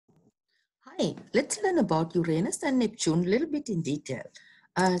Hey, let's learn about Uranus and Neptune a little bit in detail.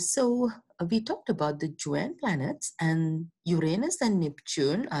 We talked about the giant planets, and Uranus and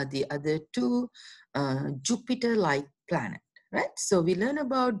Neptune are the other two Jupiter-like planets, right? So we learn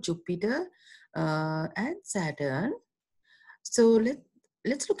about Jupiter and Saturn. So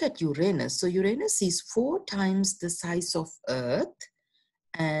let's look at Uranus. So Uranus is 4 times the size of Earth,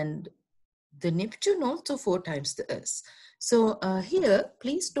 and the Neptune also 4 times the Earth. So here,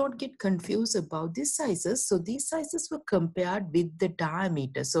 please don't get confused about these sizes. So these sizes were compared with the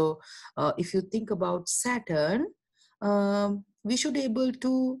diameter. So if you think about Saturn, we should be able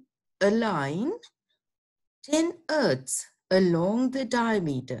to align 10 Earths along the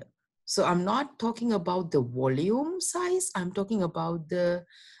diameter. So I'm not talking about the volume size, I'm talking about the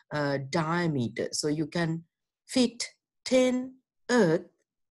diameter. So you can fit 10 Earth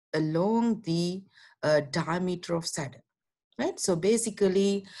along the diameter of Saturn, right? So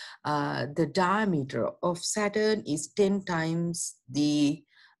basically, the diameter of Saturn is 10 times the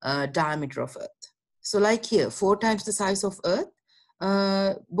diameter of Earth. So like here, 4 times the size of Earth,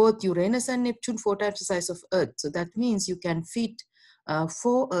 both Uranus and Neptune 4 times the size of Earth. So that means you can fit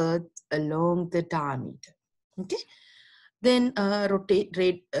 4 Earth along the diameter, okay? Then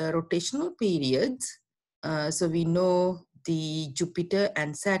rotational periods. So we know the Jupiter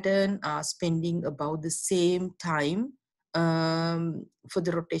and Saturn are spending about the same time for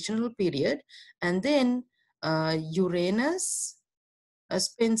the rotational period. And then Uranus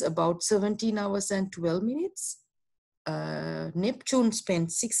spends about 17 hours and 12 minutes. Neptune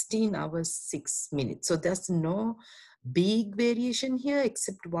spends 16 hours, 6 minutes. So there's no big variation here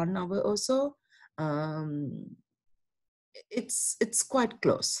except 1 hour or so. It's quite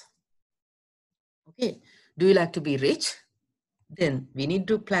close. Okay, do you like to be rich? Then we need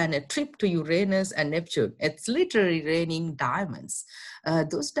to plan a trip to Uranus and Neptune. It's literally raining diamonds.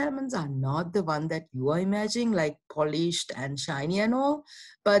 Those diamonds are not the one that you are imagining, like polished and shiny and all,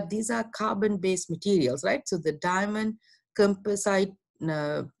 but these are carbon-based materials, right? So the diamond composite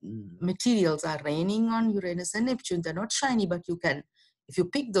materials are raining on Uranus and Neptune. They're not shiny, but you can, if you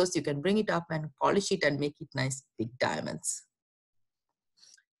pick those, you can bring it up and polish it and make it nice big diamonds.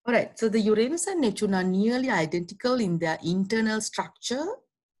 All right, so the Uranus and Neptune are nearly identical in their internal structure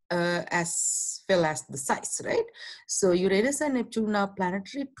as well as the size, right? So Uranus and Neptune are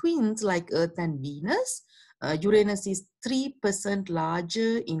planetary twins like Earth and Venus. Uranus is 3%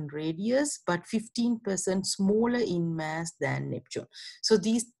 larger in radius, but 15% smaller in mass than Neptune. So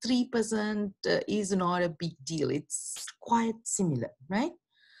these 3% is not a big deal. It's quite similar, right?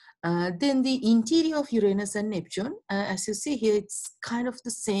 Then the interior of Uranus and Neptune, as you see here, it's kind of the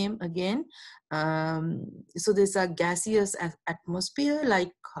same again. So there's a gaseous atmosphere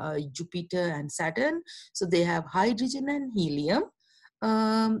like Jupiter and Saturn. So they have hydrogen and helium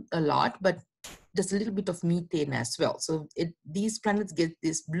a lot, but there's a little bit of methane as well. So these planets get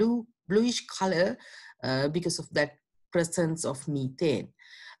this bluish color because of that presence of methane.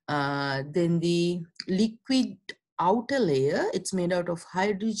 Then the liquid outer layer, it's made out of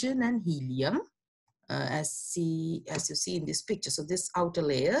hydrogen and helium, as you see in this picture. So this outer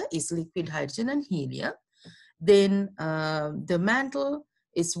layer is liquid hydrogen and helium. Then the mantle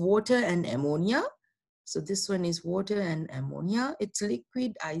is water and ammonia. So this one is water and ammonia. It's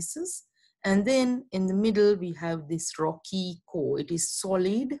liquid ices. And then in the middle, we have this rocky core. It is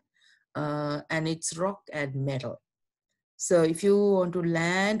solid and it's rock and metal. So if you want to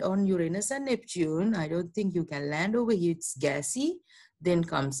land on Uranus and Neptune, I don't think you can land over here. It's gassy. Then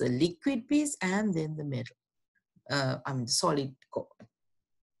comes a liquid piece and then the metal. The solid core.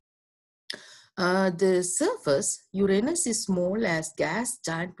 The surface, Uranus is small as gas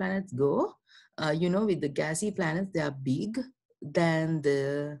giant planets go. You know, with the gassy planets, they are big than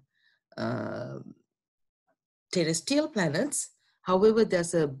the terrestrial planets. However,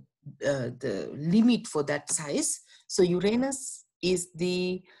 there's the limit for that size. So Uranus is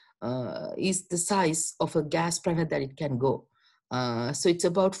the size of a gas planet that it can go. So it's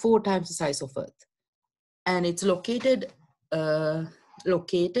about 4 times the size of Earth, and it's located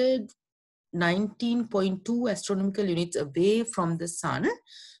 19.2 astronomical units away from the sun.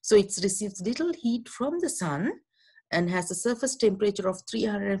 So it receives little heat from the sun and has a surface temperature of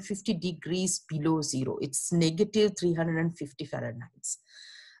 350 degrees below zero. It's negative 350 Fahrenheit.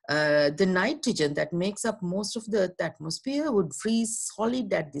 The nitrogen that makes up most of the Earth's atmosphere would freeze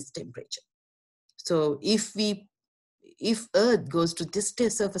solid at this temperature. So if Earth goes to this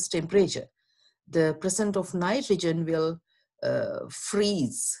surface temperature, the percent of nitrogen will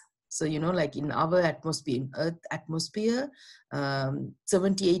freeze. So, you know, like in our atmosphere, in Earth atmosphere,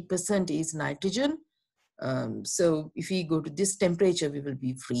 78% is nitrogen. So if we go to this temperature, we will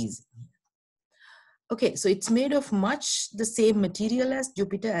be freezing. Okay, so it's made of much the same material as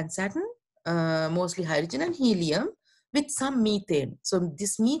Jupiter and Saturn, mostly hydrogen and helium, with some methane. So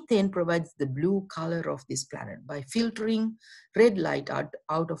this methane provides the blue color of this planet by filtering red light out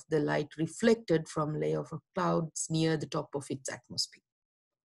of the light reflected from layer of clouds near the top of its atmosphere.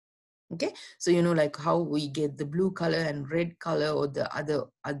 Okay, so you know, like how we get the blue color and red color or the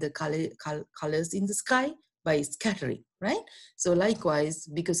other colors in the sky by scattering, right? So likewise,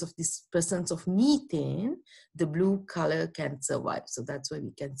 because of this presence of methane, the blue color can survive. So that's why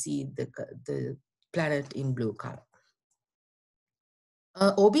we can see the planet in blue color.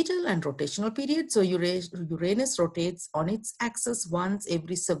 Orbital and rotational period. So Uranus rotates on its axis once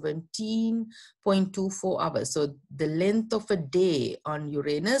every 17.24 hours. So the length of a day on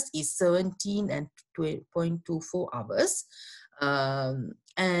Uranus is 17.24 hours.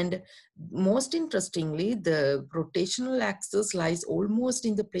 And most interestingly, the rotational axis lies almost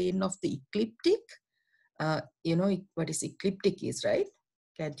in the plane of the ecliptic. You know what is ecliptic is, right?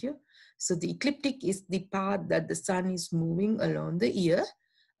 Can't you? So the ecliptic is the path that the sun is moving along the year.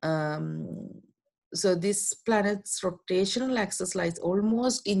 So this planet's rotational axis lies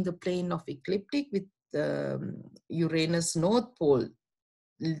almost in the plane of ecliptic, with Uranus North Pole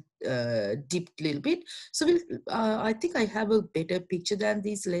dipped a little bit. So I think I have a better picture than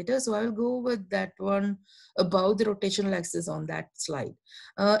these later. So I will go over that one about the rotational axis on that slide.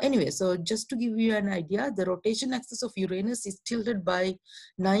 Anyway, so just to give you an idea, the rotation axis of Uranus is tilted by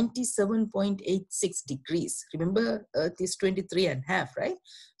 97.86 degrees. Remember, Earth is 23.5, right?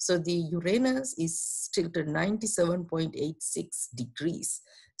 So the Uranus is tilted 97.86 degrees.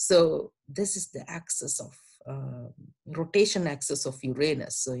 So this is the axis of rotation axis of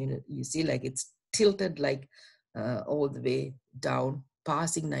Uranus. So you see, like it's tilted like all the way down,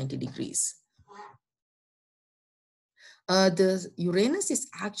 passing 90 degrees. The Uranus is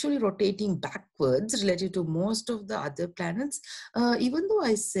actually rotating backwards relative to most of the other planets. Even though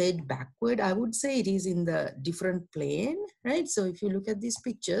I said backward, I would say it is in the different plane, right? So if you look at these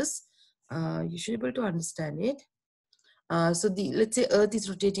pictures, you should be able to understand it. So let's say Earth is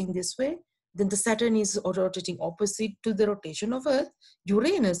rotating this way, then the Saturn is rotating opposite to the rotation of Earth.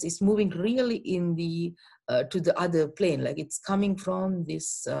 Uranus is moving really in the to the other plane, like it's coming from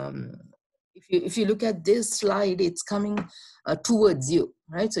this. If you look at this slide, it's coming towards you,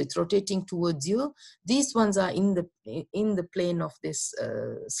 right? So it's rotating towards you. These ones are in the plane of this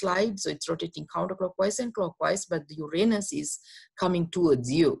slide, so it's rotating counterclockwise and clockwise. But the Uranus is coming towards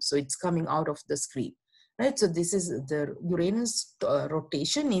you, so it's coming out of the screen. Right, so this is the Uranus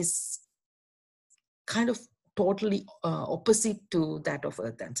rotation is kind of totally opposite to that of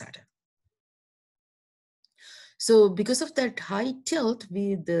Earth and Saturn. So because of that high tilt,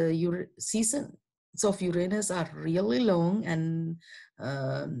 the seasons of Uranus are really long. And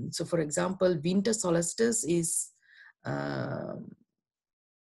so for example, winter solstice is, okay,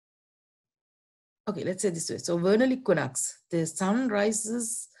 let's say this way. So vernal equinox, the sun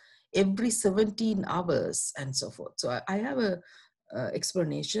rises every 17 hours and so forth. So I have a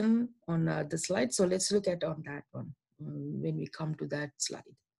explanation on the slide. So let's look at on that one when we come to that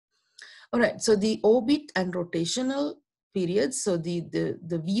slide. All right, so the orbit and rotational periods. So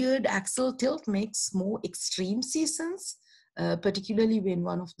the weird axial tilt makes more extreme seasons, particularly when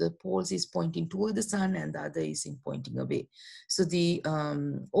one of the poles is pointing toward the sun and the other is pointing away. So the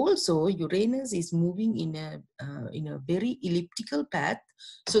also Uranus is moving in a very elliptical path.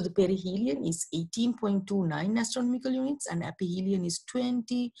 So the perihelion is 18.29 astronomical units and aphelion is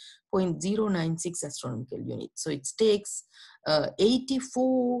 20.096 astronomical units. So it takes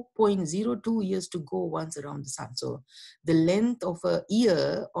 84.02 years to go once around the sun. So the length of a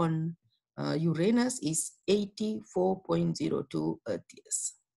year on Uranus is 84.02 Earth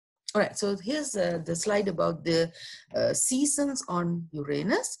years. All right, so here's the slide about the seasons on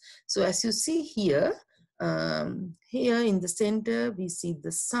Uranus. So as you see here, here in the center, we see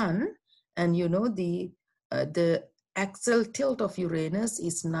the sun, and you know the axial tilt of Uranus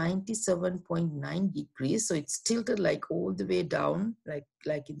is 97.9 degrees. So it's tilted like all the way down, like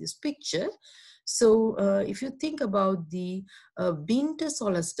in this picture. So if you think about the winter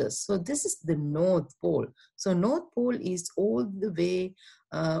solstice, so this is the North Pole. So North Pole is all the way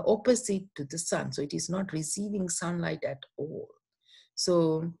opposite to the sun. So it is not receiving sunlight at all.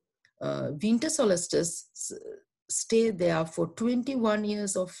 So winter solstice stay there for 21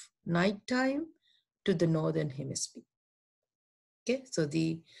 years of nighttime to the northern hemisphere. Okay, so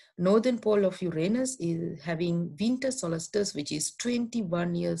the northern pole of Uranus is having winter solstice, which is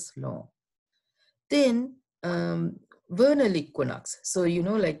 21 years long. Then vernal equinox. So you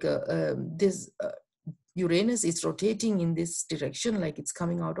know, like this Uranus is rotating in this direction, like it's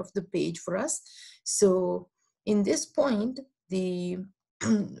coming out of the page for us. So in this point, the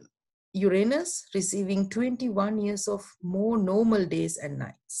Uranus receiving 21 years of more normal days and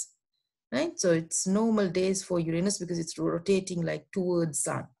nights, right? So it's normal days for Uranus because it's rotating like towards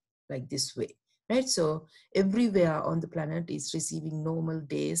sun, like this way, right? So everywhere on the planet is receiving normal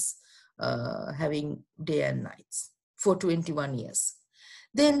days, having day and nights for 21 years.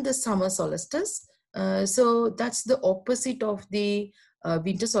 Then the summer solstice. So that's the opposite of the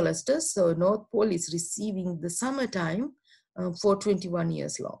winter solstice. So North Pole is receiving the summertime for 21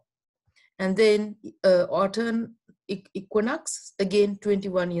 years long. And then autumn equinox, again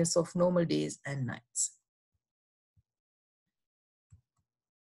 21 years of normal days and nights.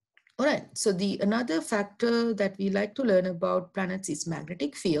 All right, so another factor that we like to learn about planets is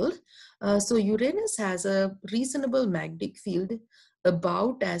magnetic field. So Uranus has a reasonable magnetic field,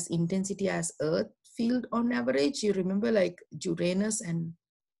 about as intensity as Earth field on average. You remember, like Uranus and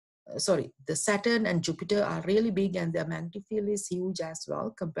the Saturn and Jupiter are really big, and their magnetic field is huge as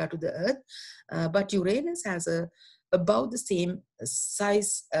well compared to the Earth. But Uranus has about the same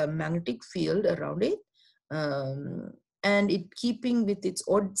size magnetic field around it. And it, keeping with its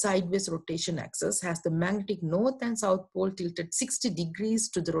odd sideways rotation axis, has the magnetic north and south pole tilted 60 degrees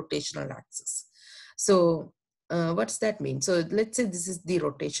to the rotational axis. So what's that mean? So let's say this is the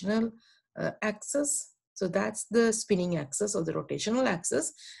rotational axis. So that's the spinning axis or the rotational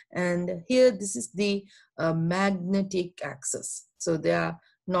axis. And here, this is the magnetic axis. So they are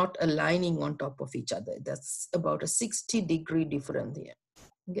not aligning on top of each other. That's about a 60-degree difference here.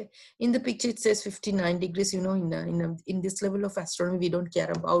 Okay. In the picture, it says 59 degrees. You know, in this level of astronomy, we don't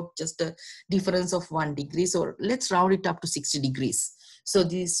care about just a difference of 1 degree. So let's round it up to 60 degrees. So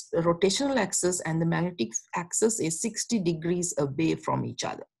this rotational axis and the magnetic axis is 60 degrees away from each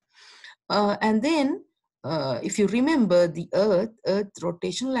other. And then, if you remember, the Earth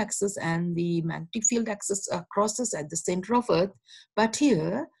rotational axis and the magnetic field axis crosses at the center of Earth. But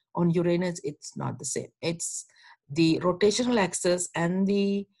here on Uranus, it's not the same. It's the rotational axis and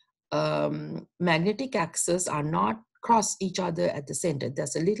the magnetic axis are not cross each other at the center.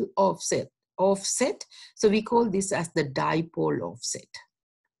 There's a little offset. So we call this as the dipole offset.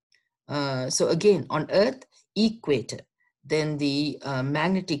 So again, on Earth, equator, then the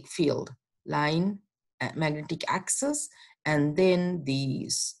magnetic field line, magnetic axis, and then the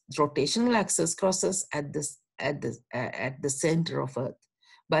rotational axis crosses at the center of Earth.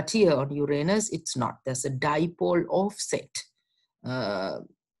 But here on Uranus, it's not. There's a dipole offset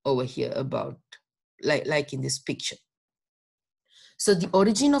over here, about like in this picture. So the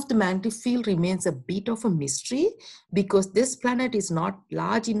origin of the magnetic field remains a bit of a mystery, because this planet is not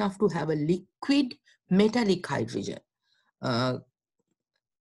large enough to have a liquid metallic hydrogen.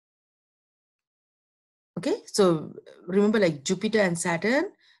 Okay, so remember, like Jupiter and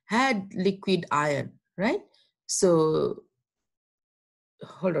Saturn had liquid iron, right? So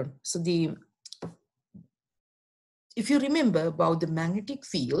hold on. So if you remember about the magnetic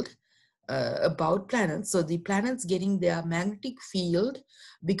field, about planets, so the planets getting their magnetic field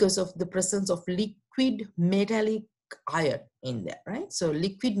because of the presence of liquid metallic iron in there, right? So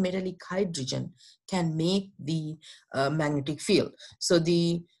liquid metallic hydrogen can make the magnetic field. So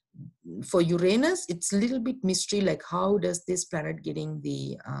for Uranus, it's a little bit mystery, like how does this planet getting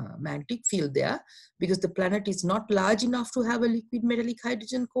the magnetic field there, because the planet is not large enough to have a liquid metallic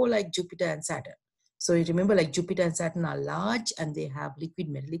hydrogen core like Jupiter and Saturn. So you remember, like Jupiter and Saturn are large and they have liquid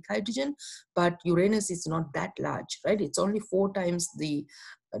metallic hydrogen, but Uranus is not that large, right? It's only 4 times the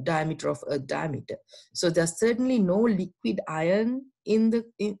diameter of Earth diameter. So there's certainly no liquid iron in the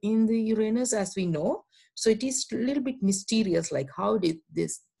Uranus, as we know. So it is a little bit mysterious, like how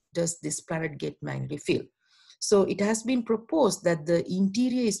does this planet get magnetic field? So it has been proposed that the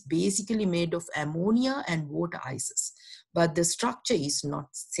interior is basically made of ammonia and water ices, but the structure is not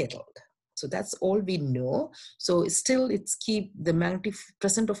settled. So that's all we know. So still, it's keep the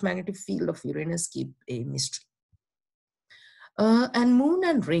present of magnetic field of Uranus keep a mystery. And moon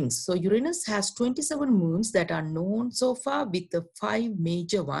and rings. So Uranus has 27 moons that are known so far, with the 5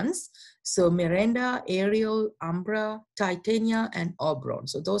 major ones. So Miranda, Ariel, Umbra, Titania, and Oberon.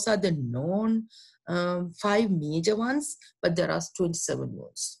 So those are the known 5 major ones, but there are 27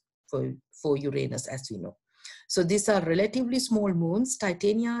 moons for Uranus, as we know. So these are relatively small moons.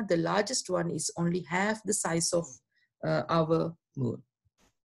 Titania, the largest one, is only half the size of our moon.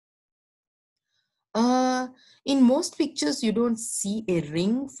 In most pictures, you don't see a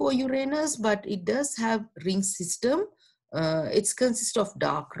ring for Uranus, but it does have ring system. It consists of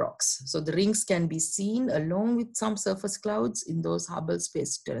dark rocks. So the rings can be seen along with some surface clouds in those Hubble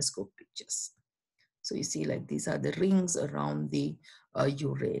Space Telescope pictures. So you see, like, these are the rings around the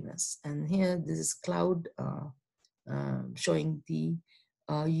Uranus. And here, this is cloud showing the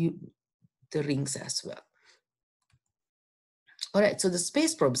rings as well. All right, so the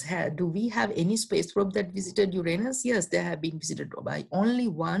space probes, do we have any space probe that visited Uranus? Yes, they have been visited by only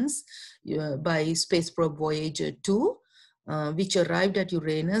once, by space probe Voyager 2, which arrived at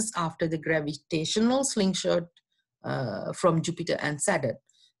Uranus after the gravitational slingshot from Jupiter and Saturn.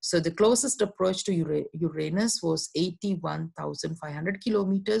 So the closest approach to Uranus was 81,500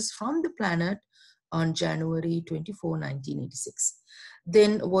 kilometers from the planet on January 24, 1986.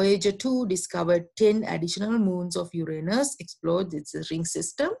 Then Voyager 2 discovered 10 additional moons of Uranus, explored its ring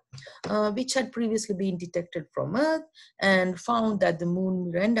system, which had previously been detected from Earth, and found that the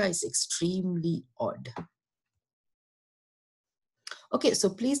moon Miranda is extremely odd. Okay, so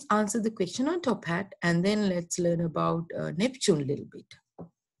please answer the question on top hat, and then let's learn about Neptune a little bit.